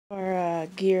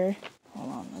gear.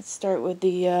 Hold on, let's start with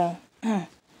the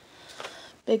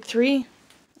big three.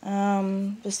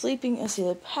 The sleeping, let's see,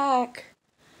 the pack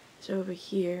is over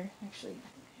here. Actually,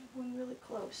 I have one really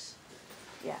close.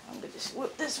 Yeah, I'm going to just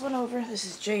whip this one over. This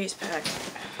is Jay's pack.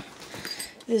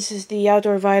 This is the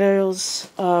Outdoor Vitals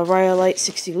Rhyolite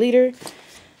 60 liter.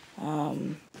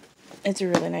 It's a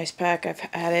really nice pack. I've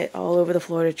had it all over the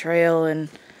Florida Trail and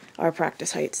our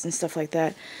practice heights and stuff like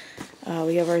that.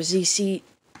 We have our Z-Seat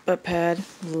butt pad.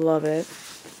 Love it.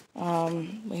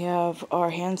 We have our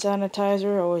hand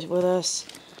sanitizer always with us.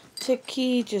 Tick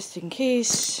key just in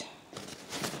case.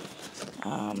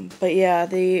 But yeah,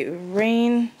 the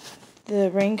rain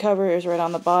cover is right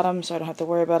on the bottom, so I don't have to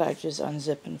worry about it. I just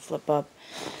unzip and flip up.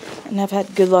 And I've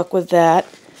had good luck with that.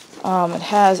 It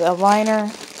has a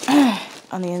liner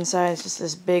on the inside. It's just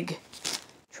this big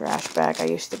trash bag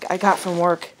I got from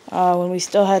work when we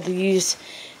still had to use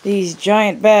these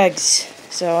giant bags.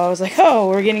 So I was like, oh,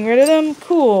 we're getting rid of them?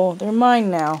 Cool, they're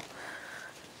mine now.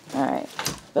 Alright,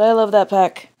 but I love that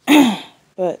pack.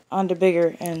 But on to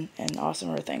bigger and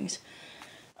awesomer things.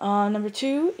 Number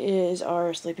 2 is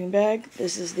our sleeping bag.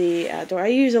 This is the outdoor. I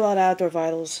use a lot of Outdoor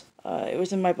Vitals. It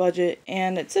was in my budget,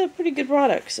 and it's a pretty good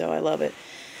product, so I love it.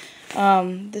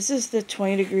 This is the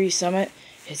 20 Degree Summit.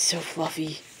 It's so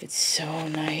fluffy. It's so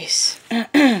nice.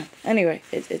 Anyway,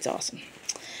 it's awesome.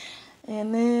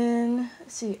 And then,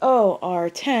 let's see. Oh, our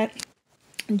tent.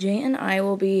 Jay and I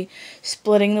will be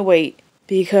splitting the weight,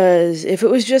 because if it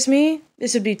was just me,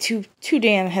 this would be too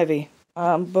damn heavy.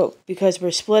 But because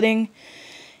we're splitting,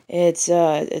 it's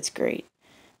great.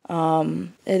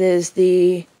 This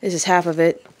is half of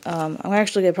it. I'm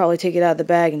actually gonna probably take it out of the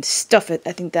bag and stuff it.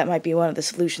 I think that might be one of the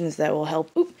solutions that will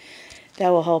help. That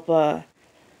will help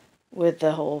with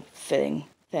the whole fitting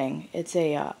thing. It's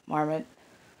a Marmot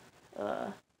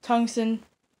tungsten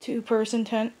 2-person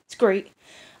tent. It's great.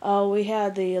 We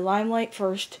had the Limelight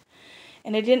first,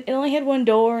 and it only had one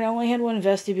door and only had one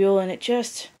vestibule, and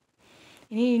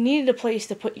you needed a place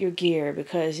to put your gear,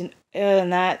 because other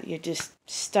than that, you're just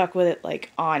stuck with it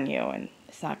like on you, and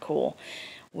it's not cool.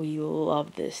 We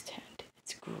love this tent.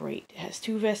 It's great. It has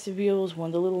 2 vestibules.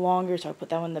 One's a little longer, so I put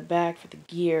that one in the back for the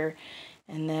gear.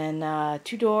 And then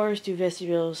 2 doors, 2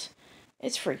 vestibules.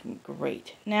 It's freaking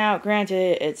great. Now,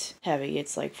 granted, it's heavy.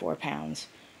 It's like 4 pounds.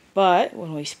 But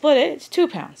when we split it, it's 2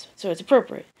 pounds. So it's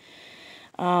appropriate.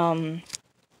 I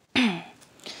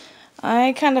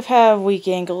kind of have weak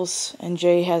ankles, and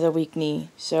Jay has a weak knee.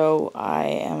 So I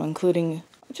am including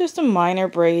just a minor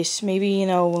brace. Maybe,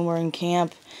 when we're in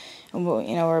camp, and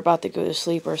we're about to go to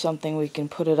sleep or something, we can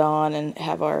put it on and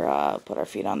have put our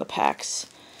feet on the packs.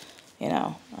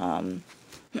 And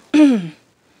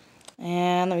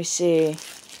let me see.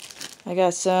 I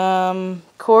got some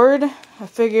cord. I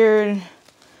figured,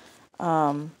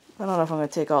 I don't know if I'm going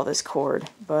to take all this cord,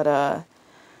 but I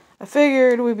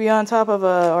figured we'd be on top of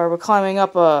or we're climbing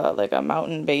up like a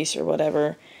mountain base or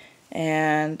whatever,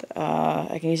 and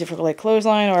I can use it for like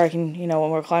clothesline, or I can, when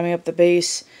we're climbing up the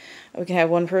base, we can have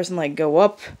one person like go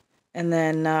up, and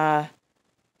then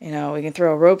we can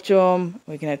throw a rope to them.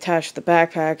 We can attach the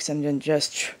backpacks and then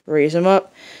just raise them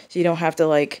up, so you don't have to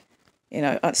like,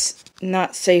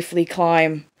 not safely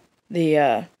climb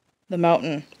the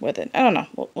mountain with it. I don't know.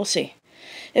 We'll see.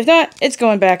 If not, it's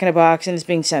going back in a box and it's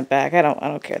being sent back. I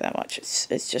don't care that much.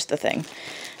 It's just a thing.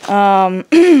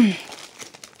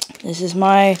 This is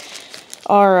this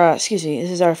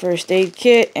is our first aid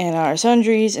kit and our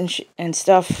sundries and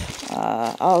stuff.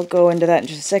 I'll go into that in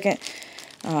just a second.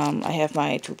 I have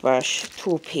my toothbrush,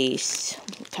 toothpaste,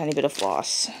 a tiny bit of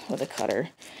floss with a cutter.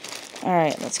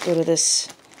 Alright, let's go to this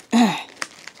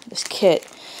this kit.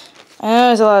 I know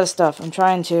there's a lot of stuff. I'm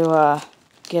trying to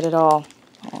get it all.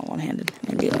 Oh, one-handed.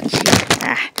 Maybe like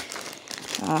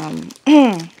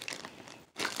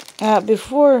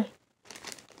before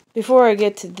I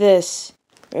get to this,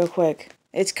 real quick,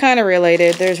 it's kind of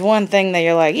related. There's one thing that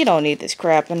you're like, you don't need this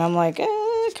crap, and I'm like,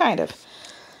 kind of.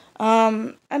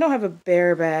 I don't have a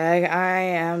bear bag. I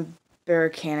am bear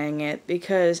canning it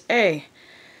because, A,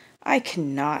 I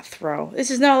cannot throw. This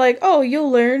is not like, oh,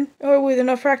 you'll learn, or with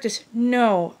enough practice.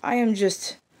 No, I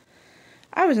was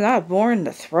not born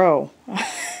to throw.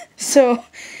 So,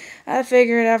 I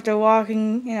figured after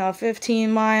walking,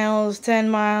 15 miles, 10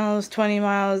 miles, 20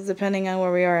 miles, depending on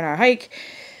where we are in our hike,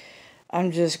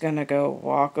 I'm just gonna go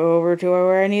walk over to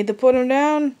where I need to put them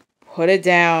down, put it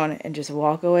down, and just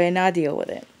walk away and not deal with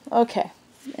it. Okay.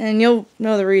 And you'll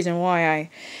know the reason why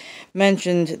I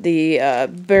mentioned the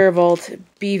Bear Vault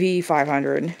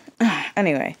BV500.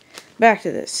 Anyway, back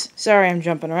to this. Sorry I'm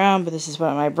jumping around, but this is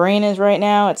what my brain is right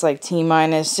now. It's like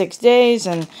T-minus 6 days,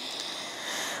 and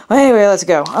Well, anyway, let's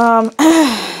go.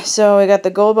 So we got the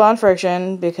Gold Bond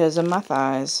friction because of my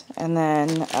thighs, and then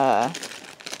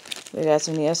we got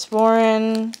some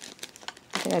Neosporin.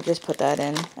 I think I just put that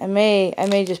in. I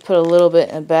may just put a little bit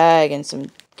in a bag and some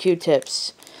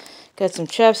Q-tips. Got some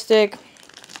chapstick.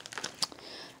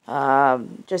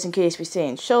 Just in case we stay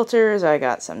in shelters, I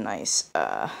got some nice,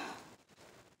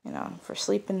 you know, for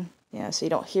sleeping. You know, so you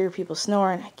don't hear people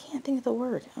snoring. I can't think of the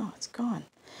word. Oh, it's gone.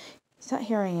 It's not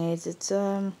hearing aids. It's,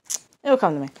 it'll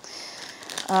come to me.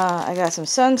 I got some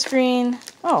sunscreen.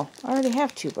 Oh, I already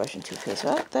have toothbrush and toothpaste.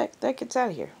 Well, that gets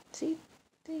out of here. See?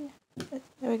 There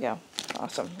we go.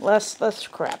 Awesome. Less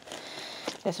crap.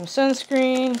 Got some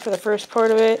sunscreen for the first part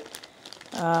of it.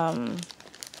 And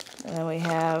then we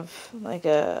have like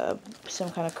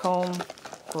some kind of comb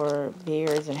for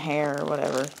beards and hair or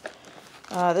whatever.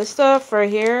 This stuff right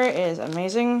here is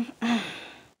amazing.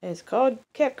 It's called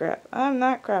cat crap. I'm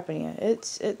not crapping you.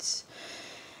 It's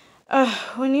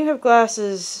when you have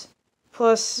glasses,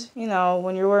 plus, you know,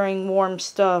 when you're wearing warm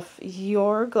stuff,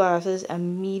 your glasses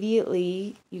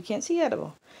immediately, you can't see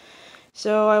edible.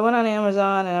 So I went on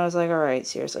Amazon and I was like, alright,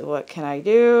 seriously, what can I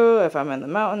do if I'm in the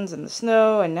mountains and the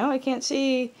snow and now I can't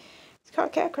see? It's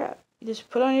called cat crap. You just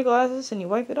put on your glasses and you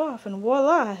wipe it off and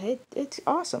voila, it's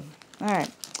awesome. Alright.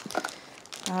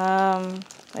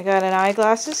 I got an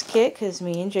eyeglasses kit because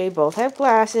me and Jay both have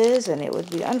glasses and it would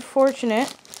be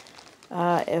unfortunate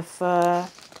if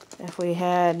we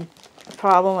had a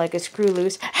problem like a screw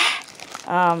loose.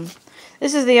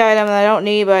 This is the item that I don't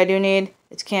need but I do need.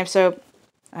 It's camp soap.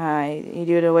 You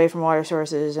do it away from water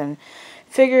sources and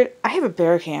figured I have a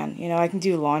bear can. You know, I can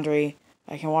do laundry.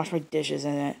 I can wash my dishes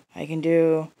in it. I can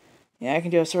do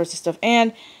all sorts of stuff.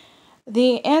 And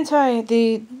the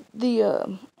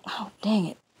oh dang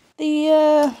it. The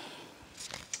hell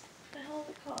is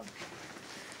it called?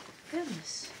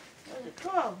 Goodness. What is it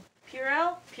called?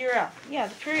 Purell? Purell. Yeah,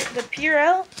 the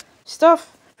Purell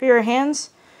stuff for your hands.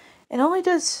 It only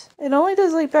does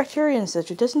like bacteria and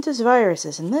such. It doesn't do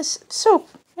viruses. And this soap,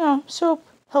 you know, soap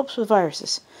helps with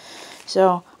viruses.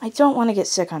 So I don't want to get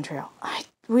sick on trail.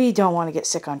 We don't want to get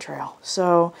sick on trail.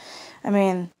 So, I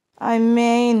mean, I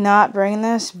may not bring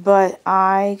this, but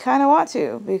I kind of want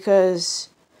to because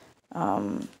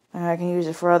I can use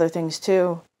it for other things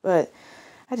too. But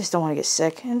I just don't want to get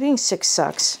sick, and being sick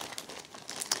sucks.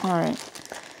 All right,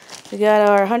 we got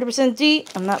our 100%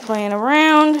 DEET. I'm not playing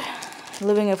around.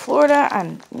 Living in Florida,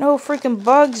 and no freaking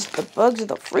bugs. The bugs are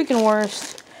the freaking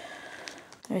worst.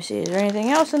 Let me see, is there anything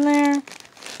else in there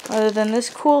other than this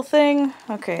cool thing?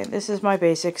 Okay, this is my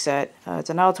basic set.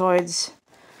 It's an Altoids,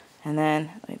 and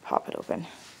then let me pop it open.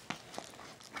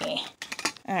 Okay.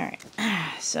 All right.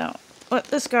 So what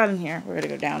this got in here? We're gonna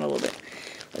go down a little bit.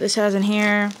 What this has in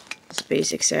here, this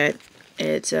basic set.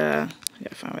 It's I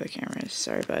gotta find where the camera is.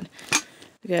 Sorry, bud.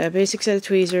 We got a basic set of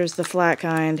tweezers, the flat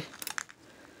kind.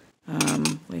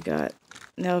 We got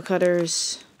nail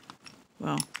cutters.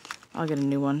 Well, I'll get a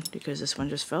new one because this one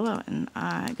just fell out, and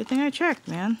good thing I checked,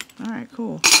 man. Alright,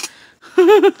 cool.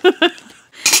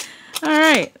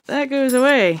 Alright, that goes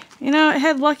away. You know, it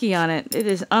had lucky on it. It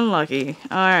is unlucky.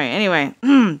 Alright, anyway.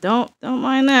 Don't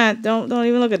mind that. Don't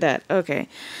even look at that. Okay.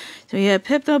 So we have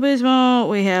Pepto-Bismol,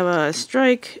 we have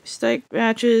strike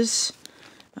matches,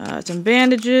 some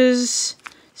bandages,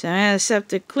 some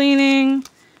antiseptic cleaning,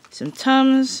 some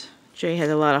Tums. Jay has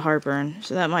a lot of heartburn,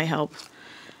 so that might help.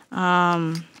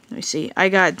 Let me see. I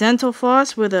got dental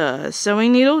floss with a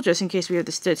sewing needle, just in case we have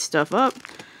to stitch stuff up.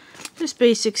 Just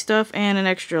basic stuff, and an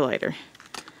extra lighter.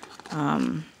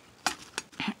 Give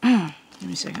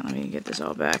me a second, let me get this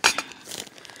all back.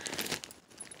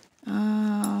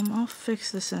 I'll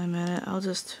fix this in a minute. I'll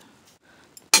just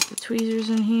put the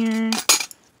tweezers in here.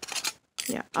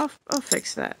 Yeah, I'll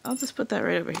fix that. I'll just put that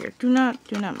right over here. Do not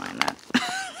mind that.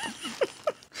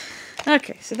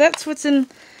 Okay, so that's what's in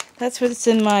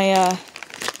my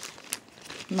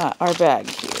our bag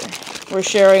here. We're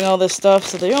sharing all this stuff,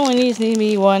 so there only needs to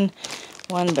be one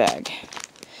bag.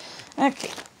 Okay,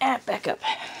 back up.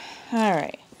 All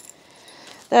right.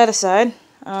 That aside,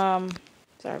 sorry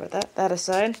about that. That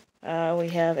aside, we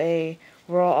have a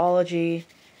Rawology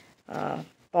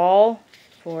ball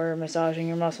for massaging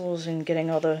your muscles and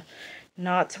getting all the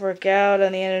knots work out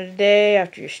on the end of the day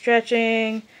after you're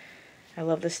stretching. I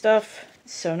love this stuff.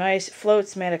 It's so nice. It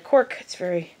floats, made of cork. It's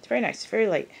very nice. It's very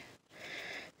light.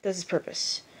 It does its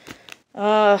purpose.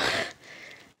 Very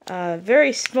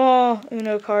small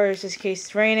Uno cards just in case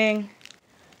it's raining.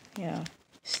 You know,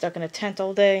 stuck in a tent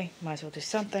all day. Might as well do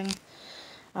something.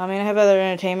 I mean, I have other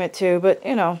entertainment too, but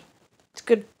you know, it's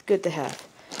good to have.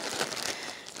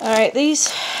 All right,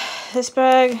 this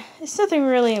bag. It's nothing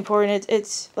really important.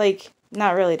 It's like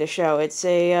not really to show. It's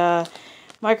a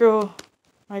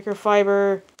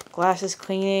microfiber glasses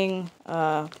cleaning.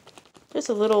 Just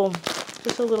a little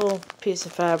piece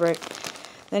of fabric.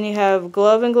 Then you have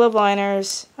glove and glove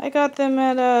liners. I got them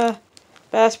at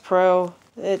Bass Pro.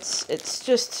 It's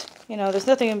just, you know, there's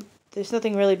nothing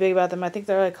really big about them. I think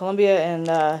they're like Columbia and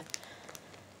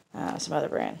some other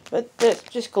brand, but they're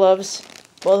just gloves.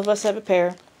 Both of us have a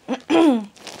pair.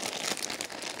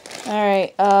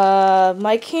 Alright,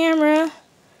 my camera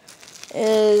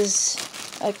is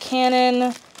a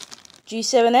Canon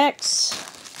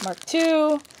G7X Mark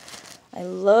II. I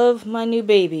love my new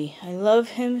baby. I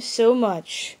love him so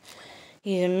much.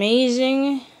 He's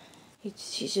amazing.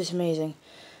 He's just amazing.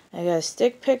 I got a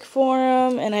stick pick for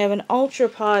him, and I have an Ultra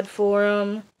Pod for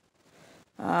him.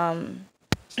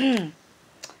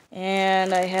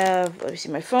 And I have, let me see,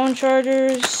 my phone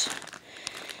chargers.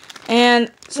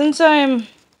 And since I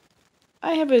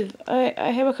have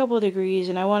a couple of degrees,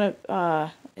 and I want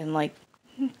to in like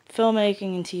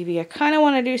filmmaking and TV, I kind of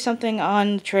want to do something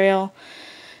on the trail.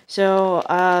 So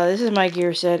this is my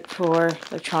gear set for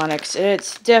electronics.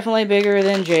 It's definitely bigger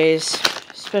than Jay's,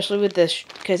 especially with this,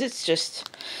 because it's just,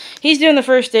 he's doing the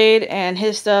first aid and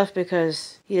his stuff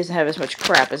because he doesn't have as much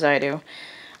crap as I do.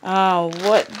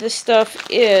 What this stuff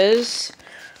is,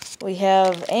 we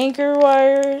have anchor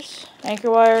wire.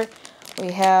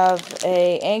 We have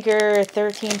a Anchor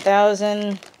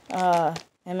 13,000 mAh.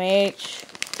 We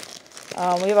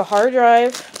have a hard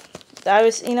drive.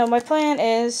 My plan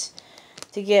is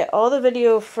to get all the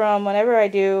video from whenever I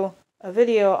do a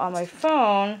video on my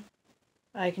phone,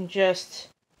 I can just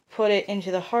put it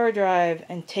into the hard drive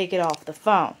and take it off the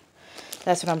phone.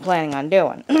 That's what I'm planning on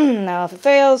doing. Now, if it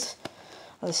fails,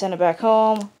 I'll send it back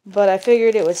home, but I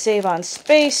figured it would save on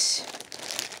space,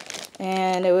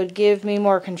 and it would give me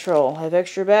more control. I have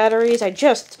extra batteries.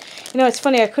 It's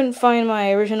funny, I couldn't find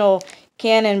my original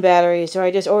Canon battery, so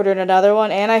I just ordered another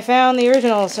one, and I found the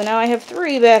original, so now I have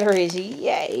 3 batteries.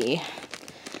 Yay!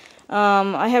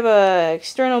 I have an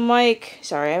external mic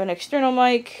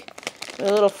with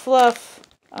a little fluff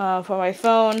for my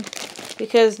phone,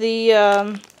 because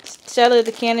sadly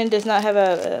the Canon does not have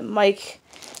a mic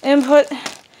input.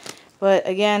 But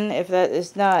again, if I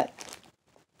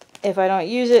don't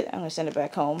use it, I'm gonna send it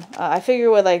back home. I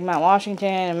figure with like Mount Washington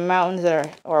and mountains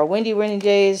or windy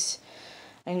days,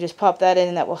 I can just pop that in,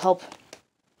 and that will help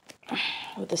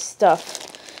with the stuff.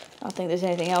 I don't think there's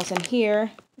anything else in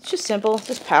here. It's just simple,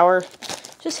 just power,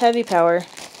 just heavy power.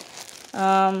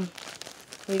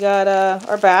 We got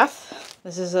our bath.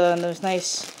 This is those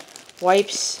nice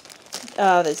wipes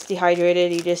that's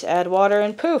dehydrated. You just add water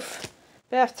and poof,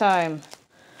 bath time.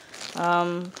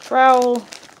 Trowel,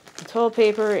 toilet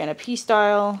paper, and a pee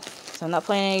style. So I'm not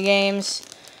playing any games.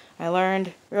 I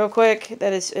learned real quick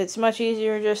that it's much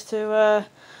easier just to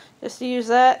use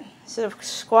that instead of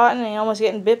squatting and almost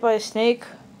getting bit by a snake.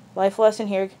 Life lesson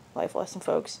here, life lesson,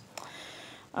 folks.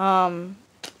 The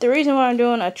reason why I'm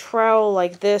doing a trowel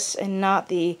like this and not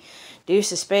the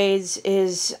deuce of spades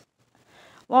is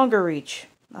longer reach.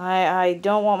 I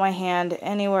don't want my hand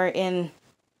anywhere in,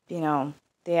 the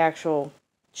actual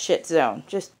shit zone.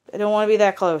 I don't want to be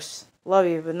that close. Love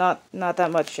you, but not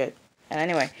that much shit. And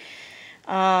anyway,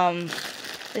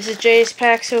 this is Jay's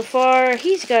pack so far.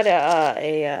 He's got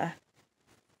a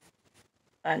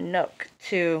Nook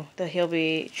too that he'll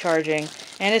be charging,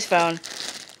 and his phone.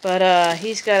 But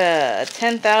he's got a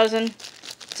 10,000.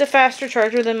 It's a faster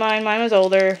charger than mine. Mine was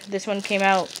older. This one came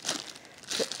out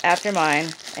after mine,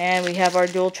 and we have our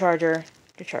dual charger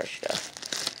to charge stuff.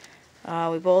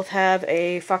 We both have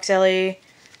a Foxelli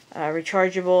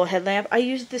rechargeable headlamp. I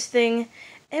use this thing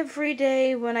every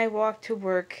day when I walk to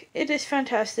work. It is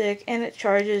fantastic, and it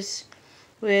charges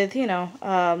with, it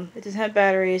doesn't have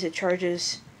batteries. It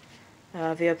charges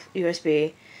via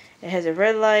USB. It has a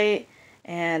red light,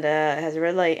 and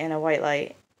a white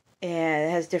light, and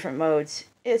it has different modes.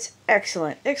 It's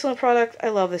excellent product. I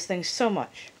love this thing so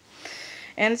much,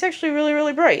 and it's actually really,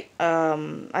 really bright.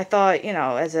 I thought,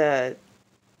 as a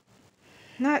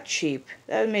not cheap,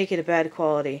 that would make it a bad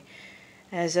quality.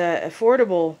 As a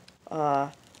affordable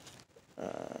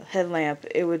headlamp,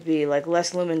 it would be like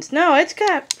less lumens. No, it's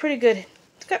got pretty good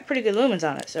lumens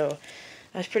on it, so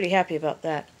I was pretty happy about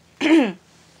that.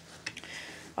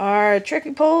 Our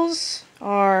trekking poles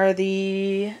are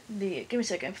the give me a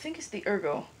second, I think it's the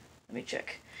Ergo. Let me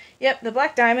check. Yep, the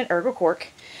Black Diamond Ergo Cork.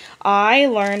 I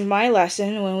learned my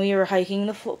lesson when we were hiking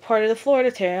the part of the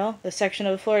Florida Trail, the section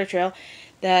of the Florida Trail,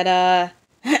 that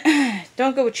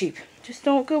don't go with cheap. Just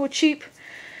don't go with cheap.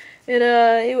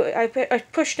 I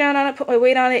pushed down on it, put my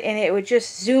weight on it, and it would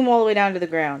just zoom all the way down to the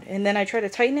ground. And then I tried to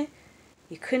tighten it.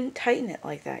 You couldn't tighten it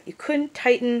like that. You couldn't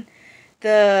tighten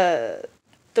the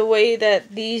way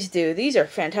that these do. These are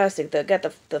fantastic. They got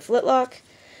the flintlock,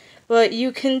 but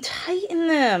you can tighten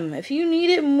them. If you need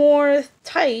it more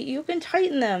tight, you can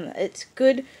tighten them. It's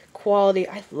good quality.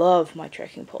 I love my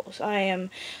trekking poles. I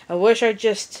wish I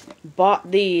just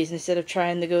bought these instead of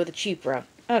trying to go the cheap route.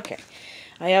 Okay.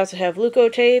 I also have Luco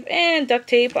tape and duct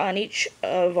tape on each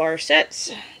of our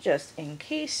sets, just in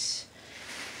case.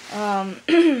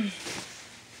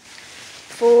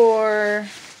 For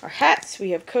our hats, we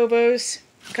have Cabos.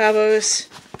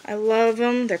 I love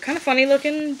them. They're kind of funny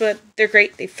looking, but they're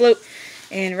great. They float,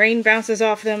 and rain bounces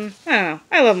off them. I don't know.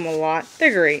 I love them a lot.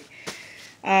 They're great.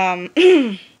 Back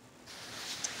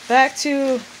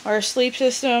to our sleep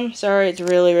system. Sorry, it's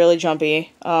really, really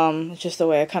jumpy. It's just the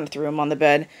way I kind of threw them on the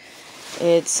bed.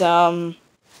 It's, I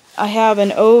have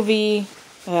an OV,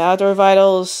 Outdoor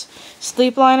Vitals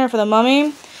sleep liner for the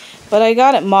mummy, but I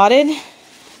got it modded.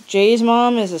 Jay's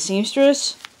mom is a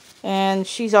seamstress, and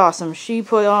she's awesome. She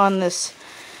put on this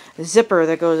zipper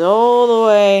that goes all the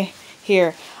way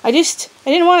here. I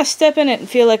didn't want to step in it and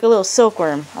feel like a little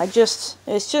silkworm.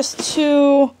 It's just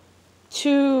too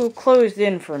closed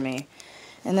in for me.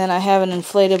 And then I have an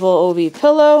inflatable OV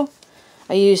pillow.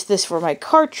 I use this for my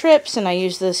car trips, and I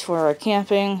use this for our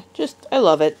camping. I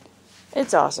love it.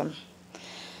 It's awesome.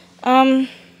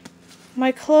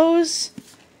 My clothes,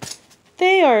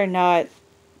 they're not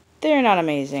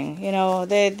amazing. You know,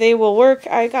 they will work.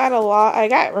 I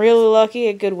got really lucky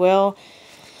at Goodwill.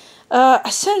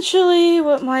 Essentially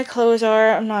what my clothes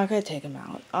are, I'm not going to take them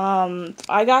out.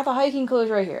 I got the hiking clothes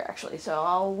right here, actually, so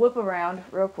I'll whip around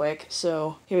real quick.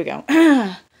 So, here we go.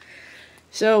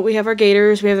 So, we have our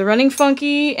gaiters. We have the Running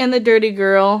Funky and the Dirty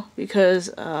Girl, because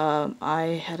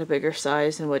I had a bigger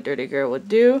size than what Dirty Girl would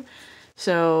do.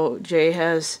 So, Jay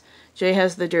has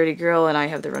the Dirty Girl, and I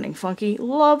have the Running Funky.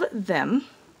 Love them.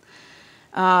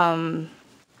 You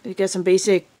get some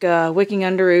basic wicking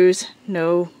underoos.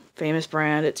 No famous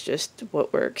brand, it's just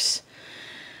what works.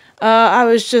 I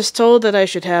was just told that I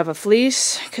should have a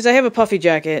fleece, because I have a puffy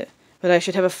jacket, but I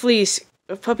should have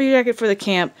a puffy jacket for the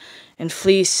camp, and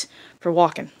fleece for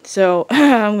walking. So,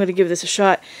 I'm going to give this a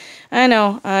shot. I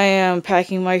know, I am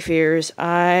packing my fears.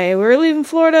 We're leaving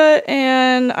Florida,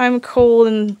 and I'm cold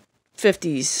in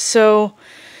 50s, so,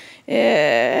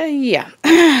 yeah.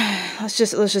 let's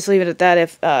just leave it at that.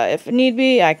 If need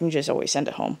be, I can just always send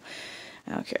it home.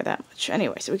 I don't care that much.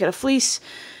 Anyway, so we got a fleece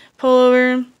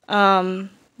pullover.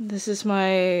 This is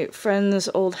my friend's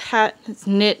old hat. It's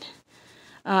knit.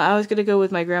 I was going to go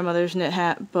with my grandmother's knit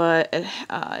hat, but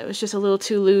it was just a little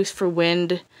too loose for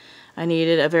wind. I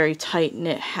needed a very tight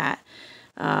knit hat.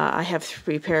 I have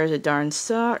 3 pairs of darn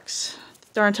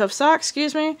tough socks,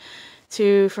 excuse me,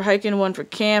 2 for hiking, 1 for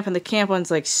camp, and the camp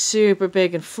one's like super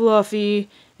big and fluffy.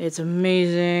 It's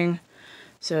amazing.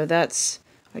 So that's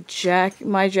my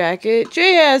jacket.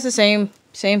 Jay has the same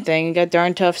thing. He got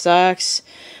darn tough socks.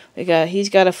 He's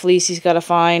got a fleece he's got to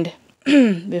find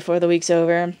before the week's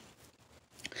over.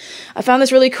 I found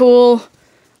this really cool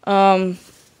thing.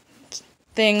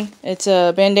 It's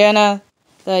a bandana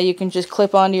that you can just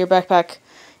clip onto your backpack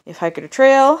if hiking a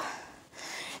trail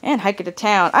and hiking to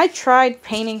town. I tried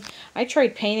painting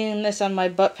this on my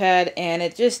butt pad, and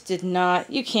it just did not.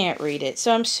 You can't read it.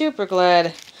 So I'm super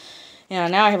glad. You know,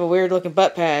 now I have a weird looking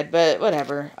butt pad, but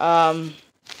whatever.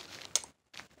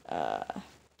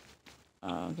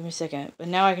 Give me a second. But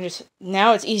now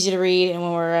now it's easy to read,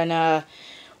 and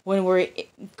when we're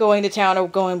going to town or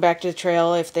going back to the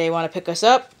trail, if they want to pick us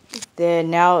up, then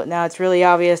now it's really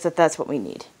obvious that that's what we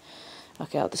need.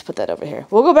 Okay, I'll just put that over here.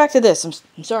 We'll go back to this.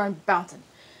 I'm sorry, I'm bouncing.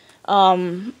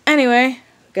 Anyway,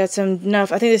 got some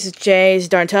enough. I think this is Jay's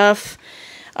darn tough.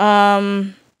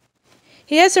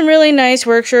 He had some really nice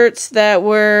work shirts that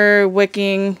were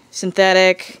wicking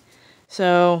synthetic,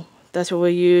 so that's what we'll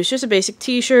use. Just a basic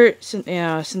t-shirt,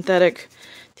 synthetic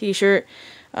t-shirt,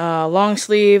 long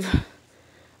sleeve.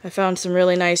 I found some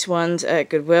really nice ones at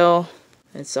Goodwill.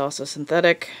 It's also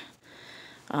synthetic.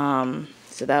 So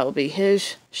that will be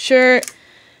his shirt.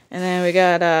 And then we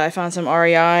got, I found some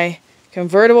REI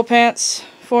convertible pants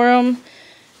for him.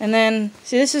 And then,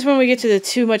 see, this is when we get to the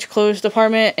too much clothes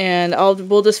department, and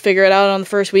we'll just figure it out on the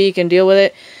first week and deal with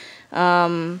it.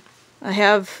 I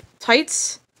have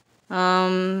tights.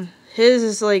 His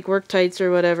is like work tights or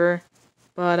whatever.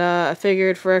 But I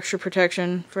figured for extra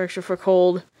protection, for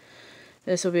cold,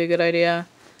 this will be a good idea.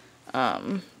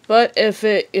 But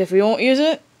if we won't use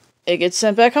it, it gets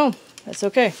sent back home. That's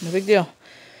okay, no big deal.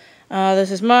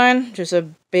 This is mine, just a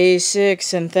basic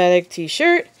synthetic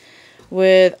t-shirt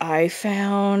with, I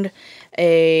found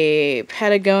a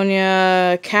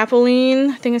Patagonia Capeline,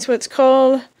 I think that's what it's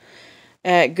called.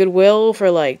 at Goodwill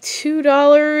for like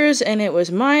 $2, and it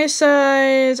was my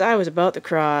size. I was about to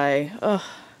cry. Ugh.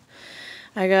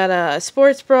 I got a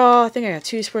sports bra. I think I got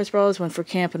 2 sports bras, one for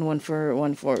camp and one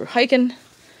for hiking.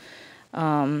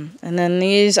 And then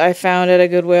these I found at a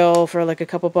Goodwill for like a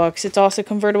couple bucks. It's also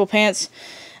convertible pants.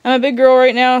 I'm a big girl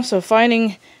right now, so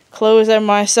finding clothes that are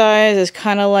my size is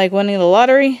kind of like winning the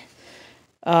lottery.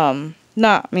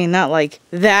 Not like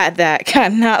that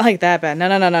kind, not like that bad.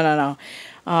 No.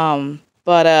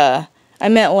 But I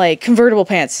meant like convertible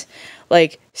pants,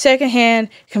 like secondhand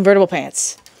convertible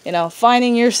pants. You know,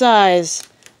 finding your size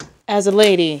as a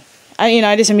lady.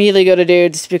 I just immediately go to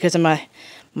dudes because of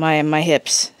my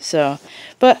hips. So,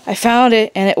 but I found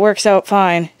it and it works out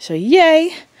fine. So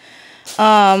yay.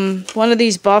 One of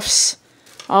these buffs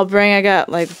I'll bring. I got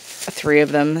like 3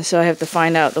 of them, so I have to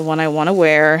find out the one I want to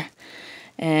wear.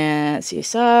 And let's see,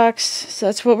 socks. So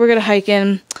that's what we're gonna hike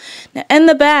in. Now, in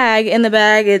the bag,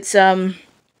 it's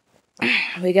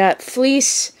we got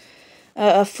fleece,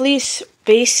 a fleece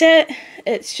base set.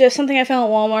 It's just something I found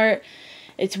at Walmart.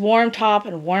 It's warm top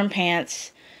and warm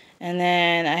pants, and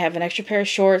then I have an extra pair of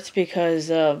shorts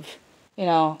because of, you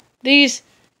know, these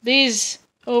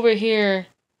over here.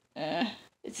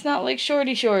 It's not like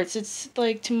shorty shorts. It's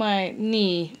like to my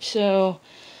knee. So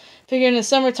figure in the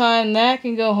summertime that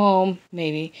can go home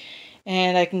maybe,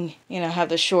 and I can, have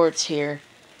the shorts here.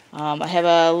 I have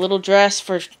a little dress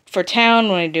for town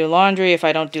when I do laundry, if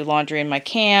I don't do laundry in my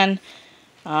can.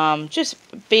 Just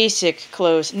basic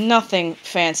clothes, nothing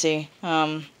fancy.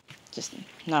 Just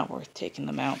not worth taking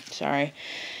them out. Sorry.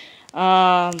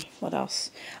 What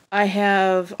else? I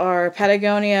have our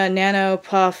Patagonia Nano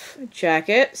Puff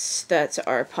jackets. That's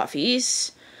our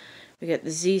puffies. We got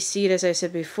the Z seat, as I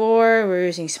said before. We're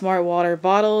using smart water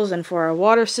bottles, and for our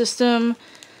water system,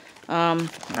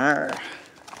 okay.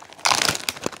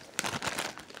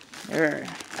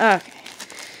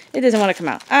 It doesn't want to come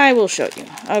out. I will show you.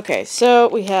 Okay, so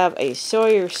we have a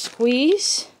Sawyer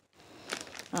squeeze.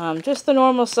 Just the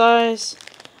normal size.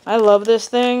 I love this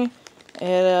thing.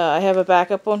 And I have a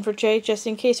backup one for Jay, just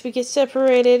in case we get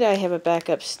separated. I have a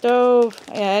backup stove.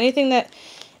 Anything that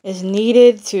is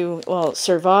needed to,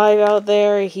 survive out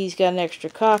there, he's got an extra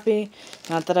copy.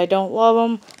 Not that I don't love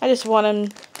him. I just want him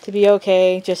to be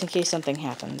okay, just in case something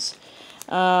happens.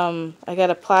 I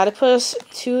got a Platypus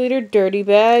 2-liter dirty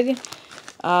bag.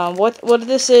 What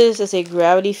this is a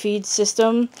gravity feed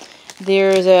system.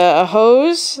 There's a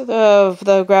hose of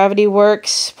the Gravity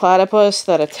Works Platypus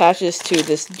that attaches to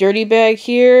this dirty bag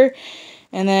here,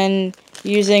 and then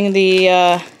using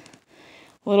the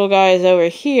little guys over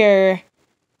here,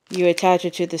 you attach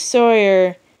it to the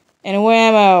Sawyer, and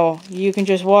whammo, you can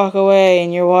just walk away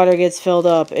and your water gets filled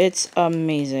up. It's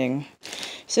amazing.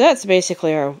 So that's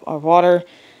basically our water.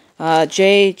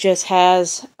 Jay just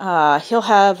has, he'll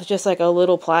have just like a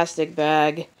little plastic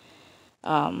bag.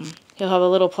 He'll have a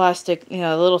little plastic,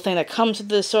 little thing that comes with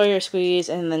the Sawyer squeeze,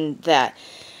 and then that.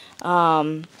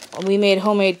 We made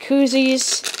homemade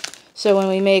koozies, so when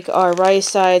we make our rice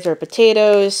sides or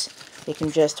potatoes, we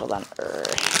can just, hold on,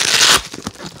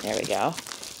 there we go.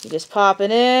 You just pop it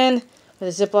in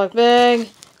with a Ziploc bag,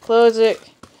 close it,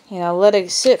 let it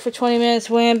sit for 20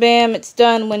 minutes, wham bam, it's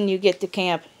done when you get to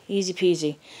camp. Easy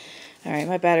peasy. Alright,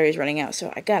 my battery is running out,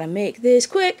 so I gotta make this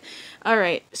quick.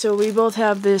 Alright, so we both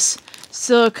have this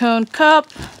silicone cup.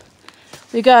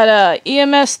 We got a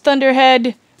EMS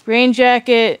Thunderhead rain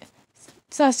jacket.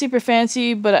 It's not super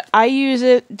fancy, but I use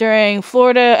it during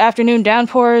Florida afternoon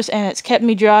downpours, and it's kept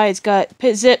me dry. It's got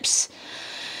pit zips.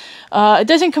 It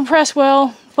doesn't compress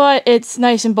well, but it's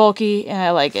nice and bulky, and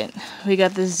I like it. We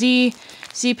got the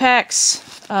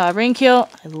Z-Packs rain kilt.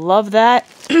 I love that.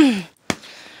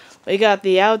 We got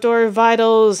the Outdoor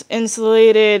Vitals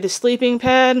insulated sleeping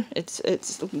pad. It's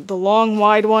the long,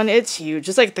 wide one. It's huge.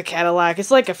 It's like the Cadillac.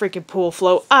 It's like a freaking pool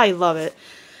float. I love it.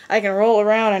 I can roll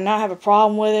around and not have a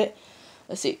problem with it.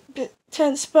 Let's see.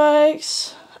 Tent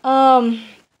spikes. I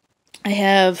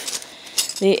have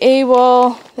the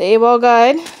AWOL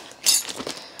guide.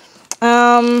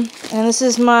 And this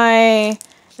is my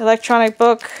electronic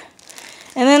book.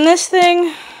 And then this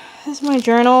thing, this is my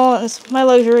journal. It's my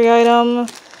luxury item.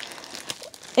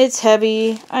 It's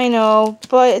heavy, I know,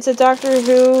 but it's a Doctor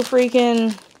Who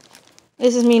freaking,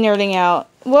 this is me nerding out.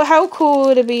 Well, how cool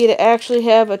would it be to actually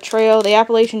have a trail, the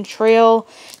Appalachian Trail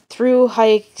through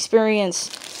hike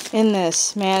experience in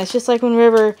this, man. It's just like when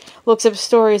River looks up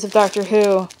stories of Doctor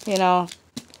Who,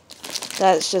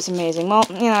 that's just amazing. Well,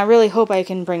 I really hope I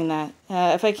can bring that.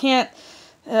 If I can't,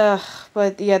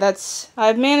 but yeah,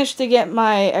 I've managed to get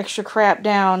my extra crap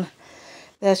down.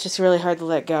 That's just really hard to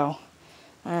let go.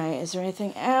 Alright, is there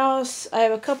anything else? I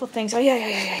have a couple things. Oh,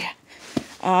 yeah.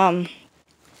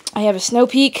 I have a Snow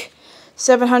Peak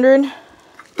 700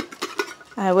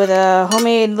 with a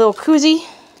homemade little koozie.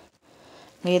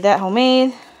 Made that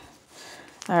homemade.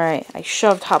 Alright, I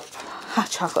shoved hot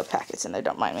chocolate packets in there,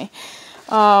 don't mind me.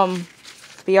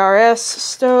 BRS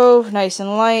stove, nice and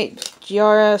light.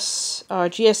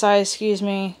 GSI, excuse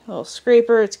me. Little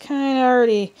scraper, it's kind of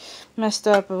already messed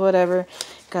up or whatever.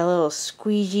 Got a little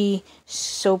squeegee,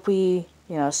 soapy,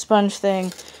 sponge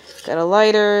thing. Got a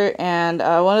lighter and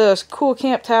one of those cool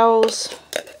camp towels.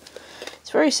 It's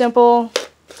very simple.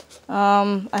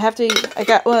 I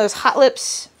got one of those hot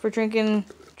lips for drinking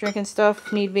stuff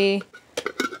if need be.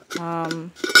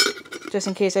 Just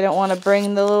in case I don't want to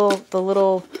bring the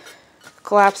little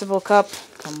collapsible cup.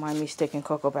 Don't mind me sticking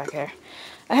cocoa back there.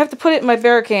 I have to put it in my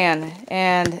bear can,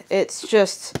 and it's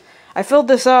just, I filled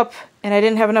this up and I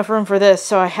didn't have enough room for this,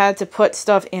 so I had to put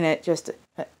stuff in it just to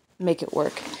make it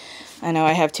work. I know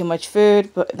I have too much food,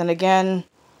 but then again,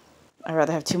 I'd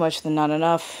rather have too much than not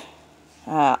enough.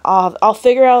 I'll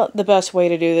figure out the best way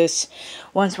to do this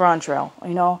once we're on trail.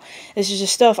 This is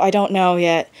just stuff I don't know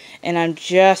yet, and I'm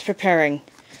just preparing.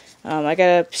 I got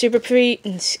a super treat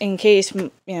in case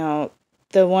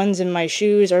the ones in my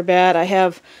shoes are bad. I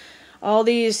have all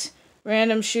these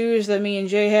random shoes that me and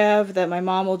Jay have that my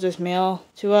mom will just mail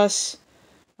to us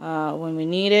when we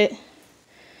need it.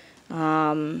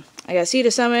 I got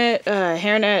Cedar Summit,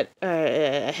 hairnet,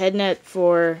 a head net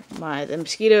for the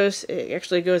mosquitoes. It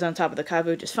actually goes on top of the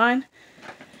kabu just fine.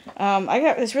 I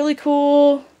got this really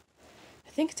cool, I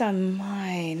think it's on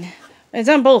mine. It's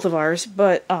on both of ours,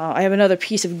 but I have another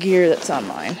piece of gear that's on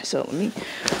mine. So let me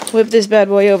whip this bad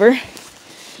boy over.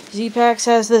 Z-Packs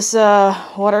has this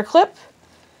water clip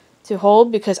to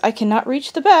hold because I cannot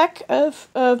reach the back of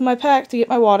my pack to get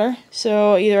my water.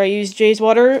 So either I use Jay's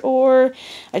water or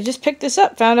I just picked this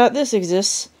up, found out this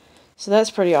exists. So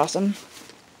that's pretty awesome.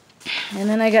 And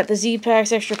then I got the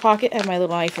Z-Packs extra pocket. I have my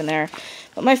little knife in there.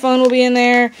 But my phone will be in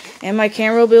there and my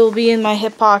camera will be in my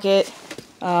hip pocket.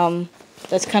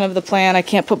 That's kind of the plan. I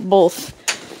can't put both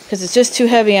because it's just too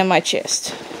heavy on my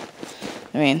chest.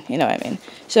 I mean, you know what I mean.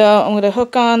 So I'm going to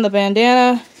hook on the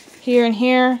bandana here and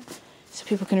here so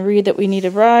people can read that we need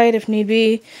a ride if need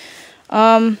be.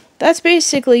 That's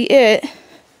basically it. I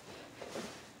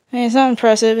mean, it's not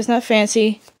impressive, it's not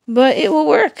fancy, but it will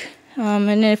work.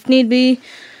 And if need be,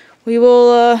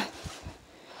 we'll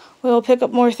pick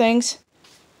up more things.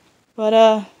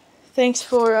 But thanks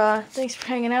for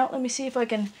hanging out. Let me see if I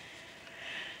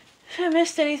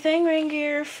missed anything. Rain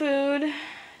gear, food.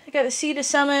 I got the Cedar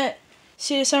Summit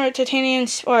titanium,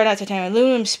 or not titanium,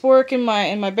 aluminum spork in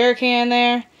my bear can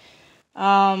there.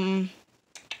 Airfall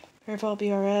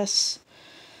BRS.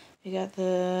 We got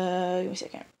the, give me a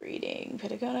second, reading,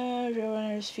 Patagonia, Trail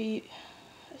Runner's Feet.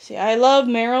 See, I love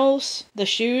Merrell's, the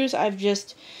shoes. I've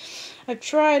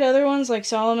tried other ones like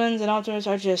Solomon's and Optimus.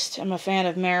 I'm a fan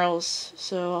of Merrell's,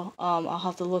 so I'll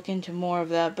have to look into more of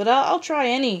that. But I'll try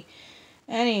any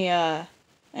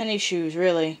shoes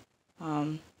really.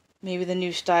 Maybe the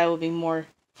new style will be more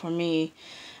for me.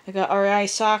 I got RI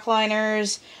sock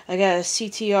liners. I got a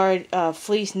CTR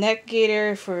fleece neck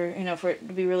gaiter for it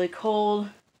to be really cold.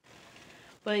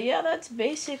 But yeah, that's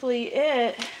basically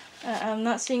it. I'm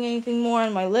not seeing anything more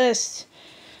on my list.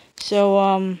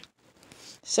 So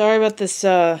sorry about this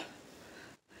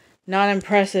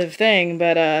non-impressive thing,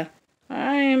 but I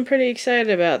am pretty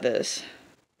excited about this.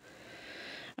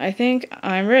 I think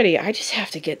I'm ready. I just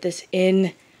have to get this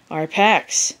in our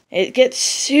packs. It gets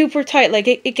super tight. Like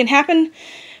it can happen,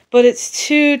 but it's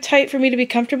too tight for me to be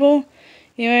comfortable.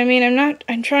 You know what I mean?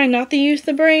 I'm trying not to use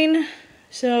the brain,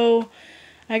 so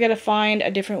I gotta find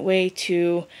a different way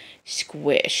to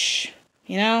squish.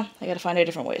 I gotta find a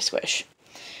different way to squish.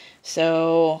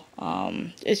 So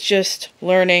it's just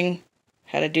learning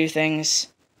how to do things,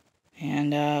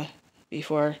 and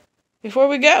before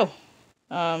we go.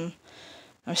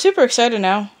 I'm super excited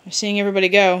now. I'm seeing everybody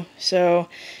go, so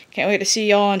can't wait to see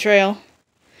y'all on trail.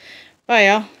 Bye,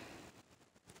 y'all.